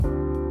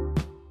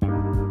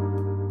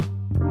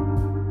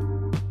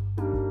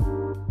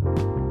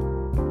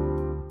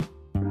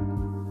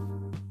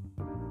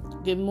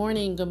Good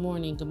morning, good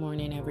morning, good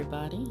morning,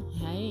 everybody.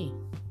 Hey,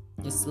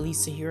 it's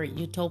Lisa here at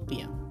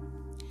Utopia.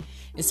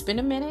 It's been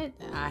a minute.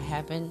 I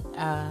haven't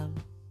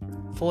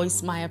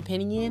voiced my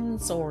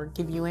opinions or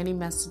give you any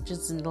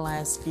messages in the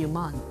last few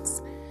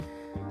months.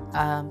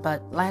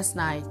 But last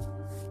night,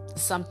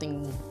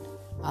 something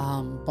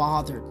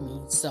bothered me.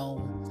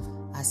 So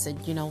I said,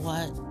 you know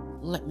what?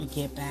 Let me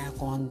get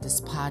back on this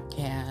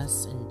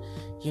podcast and,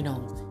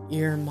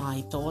 air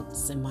my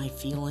thoughts and my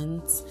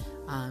feelings.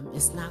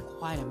 It's not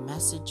quite a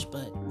message,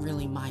 but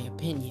really my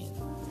opinion.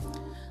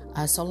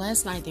 So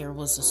last night there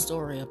was a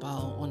story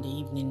on the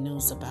evening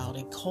news about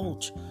a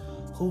coach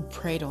who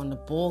prayed on the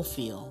ball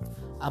field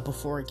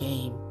before a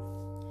game.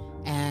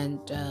 And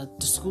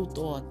the school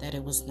thought that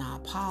it was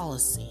not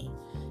policy,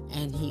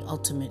 and he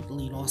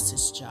ultimately lost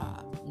his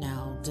job.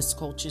 Now, this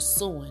coach is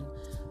suing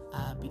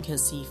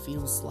because he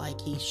feels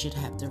like he should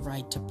have the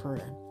right to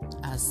prayer.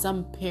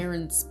 Some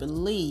parents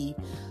believe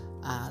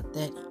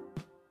that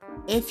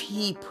if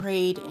he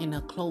prayed in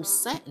a closed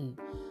setting,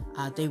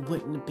 they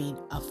wouldn't have been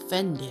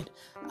offended.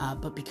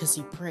 But because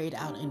he prayed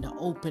out in the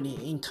open,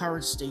 it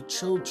encouraged their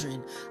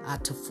children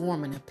to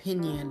form an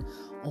opinion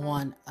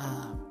on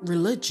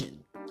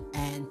religion.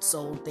 And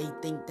so they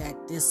think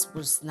that this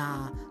was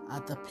not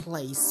the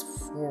place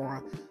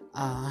for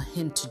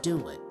him to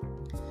do it.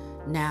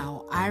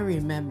 Now, I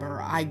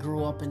remember I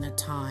grew up in a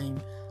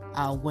time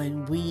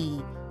when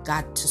we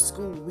got to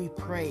school, we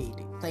prayed,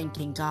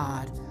 thanking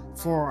God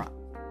for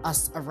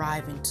us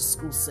arriving to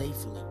school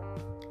safely.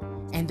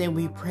 And then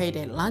we prayed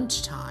at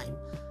lunchtime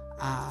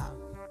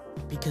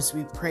because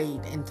we prayed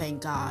and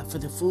thanked God for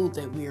the food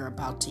that we are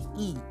about to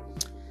eat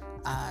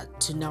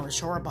to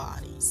nourish our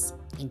bodies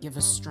and give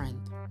us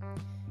strength.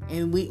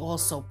 And we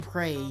also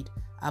prayed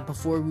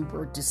before we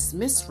were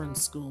dismissed from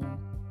school,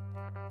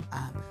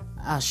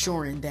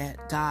 assuring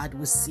that God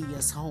would see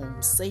us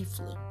home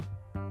safely.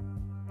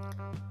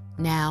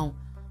 Now,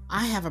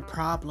 I have a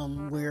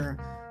problem where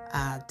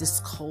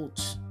this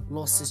coach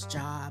lost his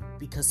job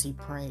because he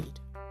prayed.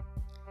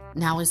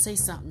 Now, it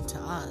says something to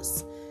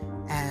us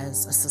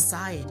as a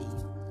society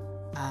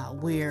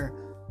where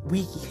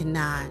we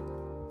cannot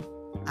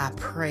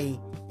pray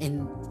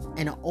in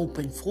an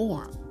open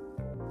forum.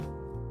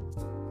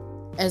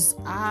 As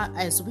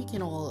we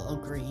can all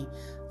agree,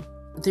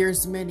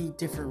 there's many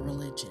different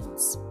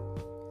religions.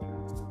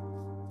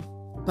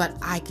 But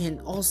I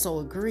can also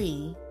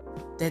agree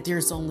that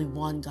there's only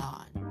one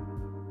God.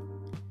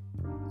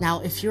 Now,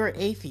 if you're an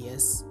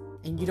atheist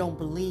and you don't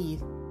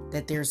believe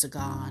that there's a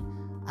God,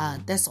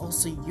 that's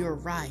also your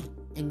right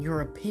and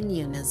your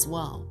opinion as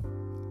well.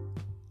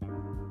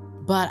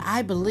 But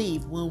I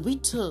believe when we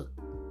took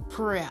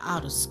prayer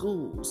out of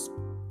schools,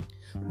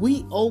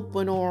 we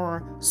open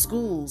our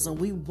schools and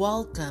we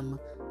welcome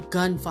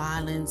gun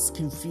violence,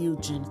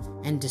 confusion,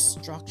 and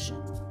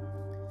destruction.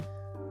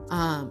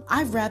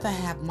 I'd rather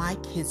have my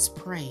kids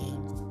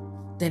praying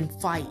than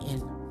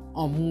fighting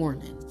or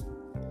mourning.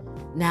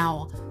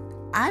 Now,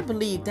 I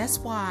believe that's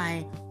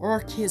why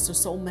our kids are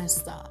so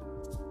messed up.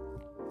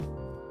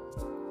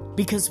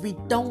 Because we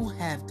don't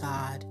have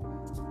God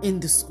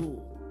in the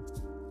school.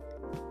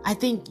 I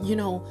think,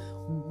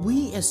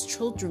 we as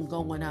children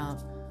growing up,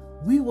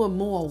 we were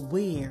more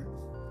aware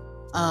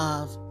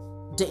of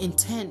the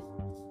intent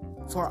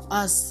for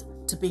us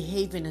to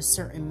behave in a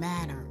certain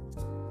manner.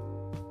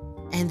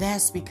 And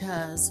that's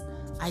because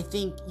I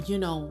think,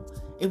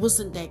 it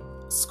wasn't that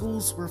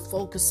schools were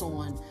focused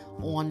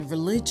on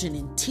religion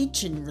and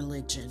teaching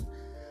religion,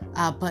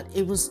 but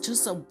it was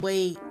just a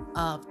way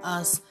of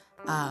us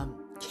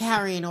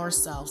carrying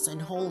ourselves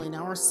and holding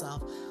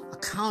ourselves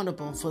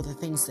accountable for the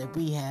things that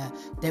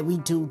we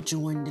do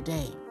during the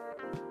day.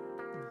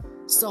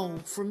 So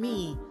for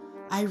me,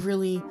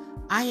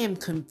 I am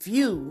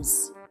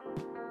confused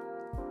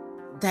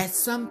that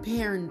some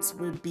parents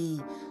would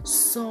be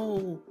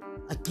so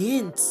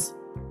against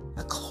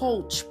a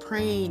coach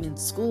praying in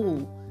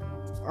school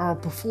or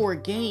before a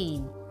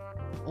game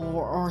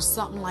or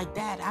something like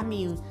that. I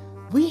mean,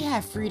 we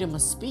have freedom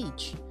of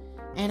speech.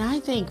 And I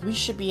think we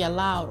should be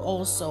allowed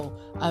also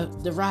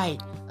the right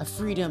of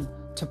freedom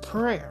to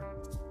prayer.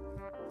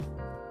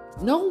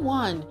 No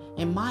one,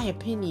 in my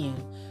opinion,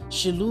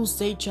 should lose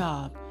their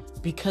job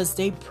because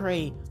they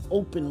pray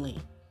openly.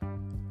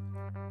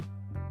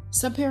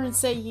 Some parents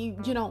say you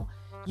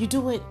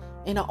do it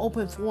in an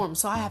open forum,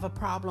 so I have a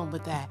problem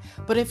with that.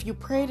 But if you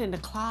prayed in the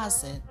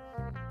closet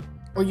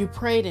or you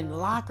prayed in the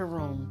locker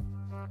room,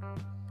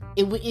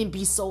 it wouldn't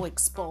be so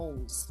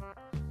exposed.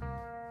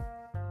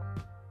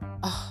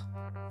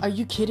 Are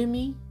you kidding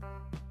me?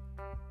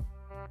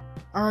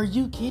 Are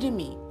you kidding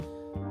me?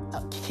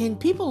 Can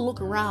people look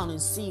around and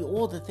see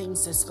all the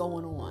things that's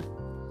going on?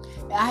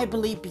 I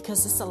believe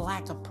because it's a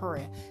lack of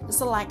prayer.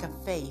 It's a lack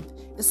of faith.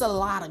 It's a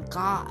lack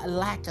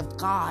of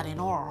God in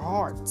our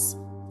hearts.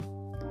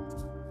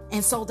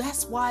 And so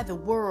that's why the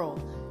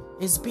world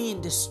is being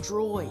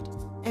destroyed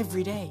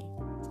every day.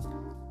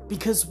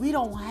 Because we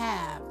don't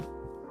have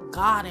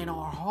God in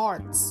our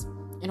hearts,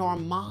 in our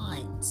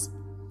minds.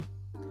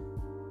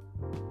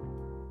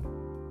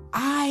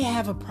 I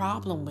have a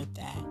problem with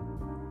that.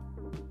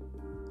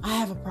 I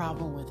have a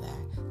problem with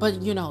that.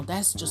 But,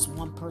 that's just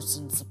one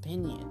person's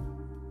opinion.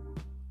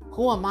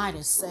 Who am I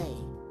to say,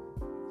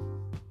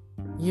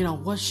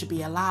 what should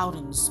be allowed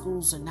in the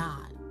schools or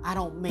not? I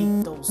don't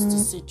make those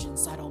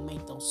decisions. I don't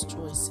make those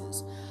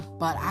choices.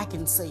 But I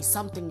can say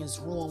something is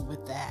wrong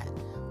with that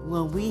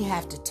when we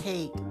have to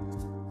take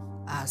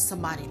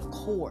somebody to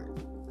court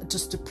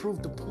just to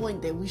prove the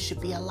point that we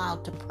should be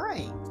allowed to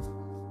pray.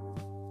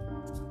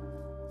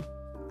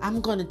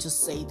 I'm going to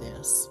just say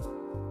this.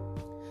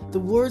 The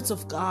words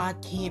of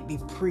God can't be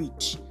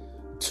preached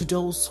to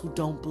those who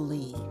don't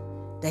believe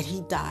that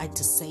He died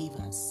to save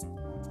us.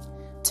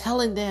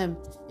 Telling them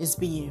is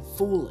being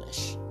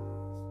foolish.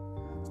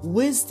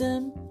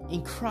 Wisdom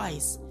in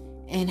Christ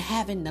and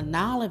having the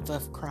knowledge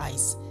of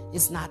Christ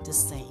is not the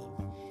same.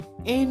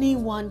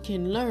 Anyone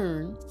can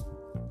learn,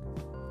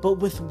 but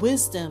with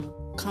wisdom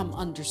come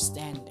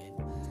understanding.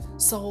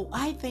 So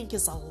I think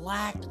it's a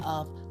lack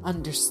of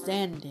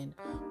understanding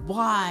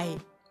why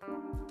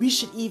we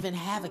should even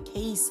have a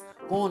case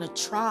going to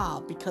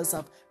trial because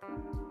of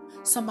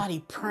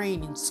somebody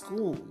praying in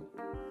school.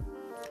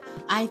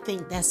 I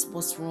think that's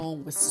what's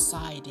wrong with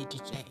society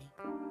today.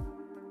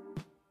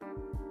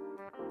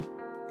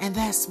 And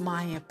that's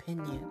my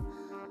opinion.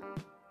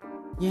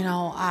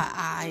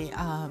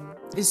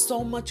 There's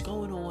so much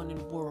going on in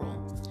the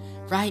world.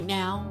 Right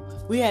now,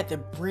 we're at the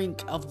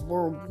brink of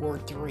World War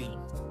III.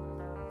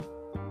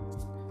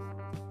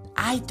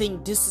 I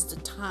think this is the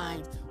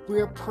time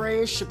where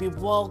prayer should be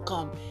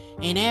welcome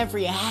in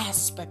every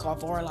aspect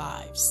of our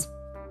lives.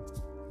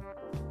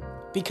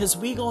 Because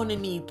we're going to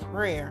need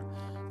prayer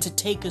to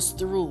take us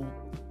through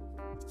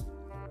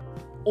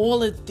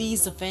all of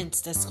these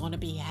events that's going to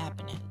be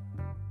happening.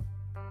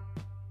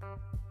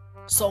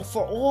 So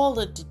for all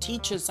of the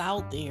teachers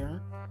out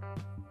there,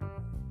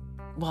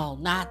 well,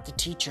 not the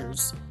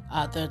teachers,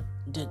 the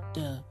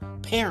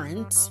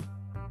parents,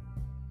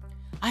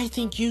 I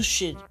think you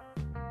should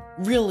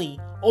really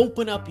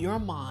open up your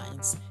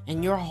minds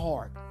and your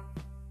heart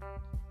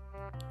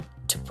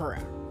to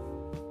prayer.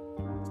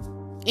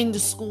 In the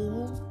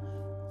school,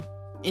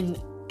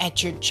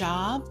 at your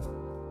job,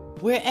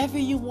 wherever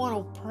you want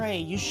to pray,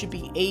 you should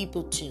be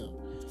able to.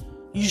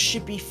 You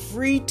should be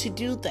free to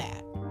do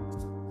that.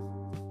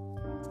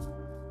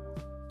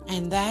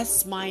 And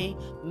that's my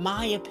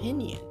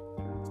opinion.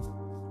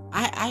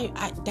 I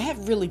that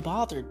really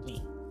bothered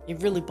me.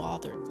 It really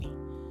bothered me.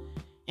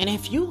 And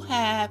if you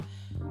have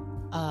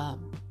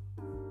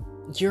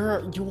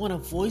you want to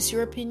voice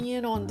your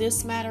opinion on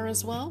this matter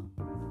as well,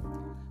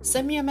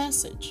 send me a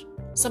message.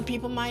 Some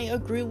people might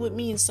agree with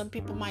me and some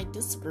people might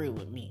disagree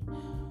with me.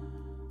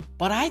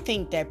 But I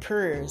think that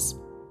prayers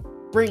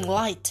bring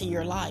light to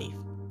your life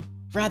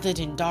rather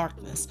than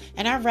darkness.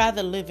 And I'd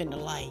rather live in the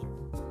light.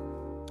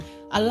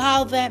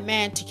 Allow that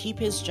man to keep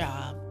his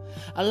job.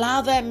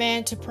 Allow that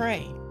man to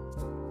pray.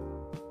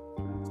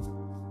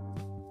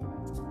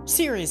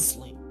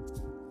 Seriously.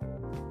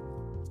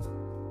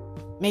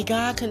 May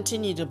God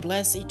continue to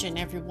bless each and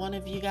every one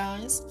of you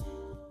guys.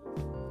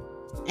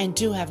 And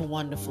do have a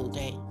wonderful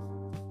day.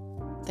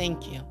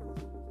 Thank you.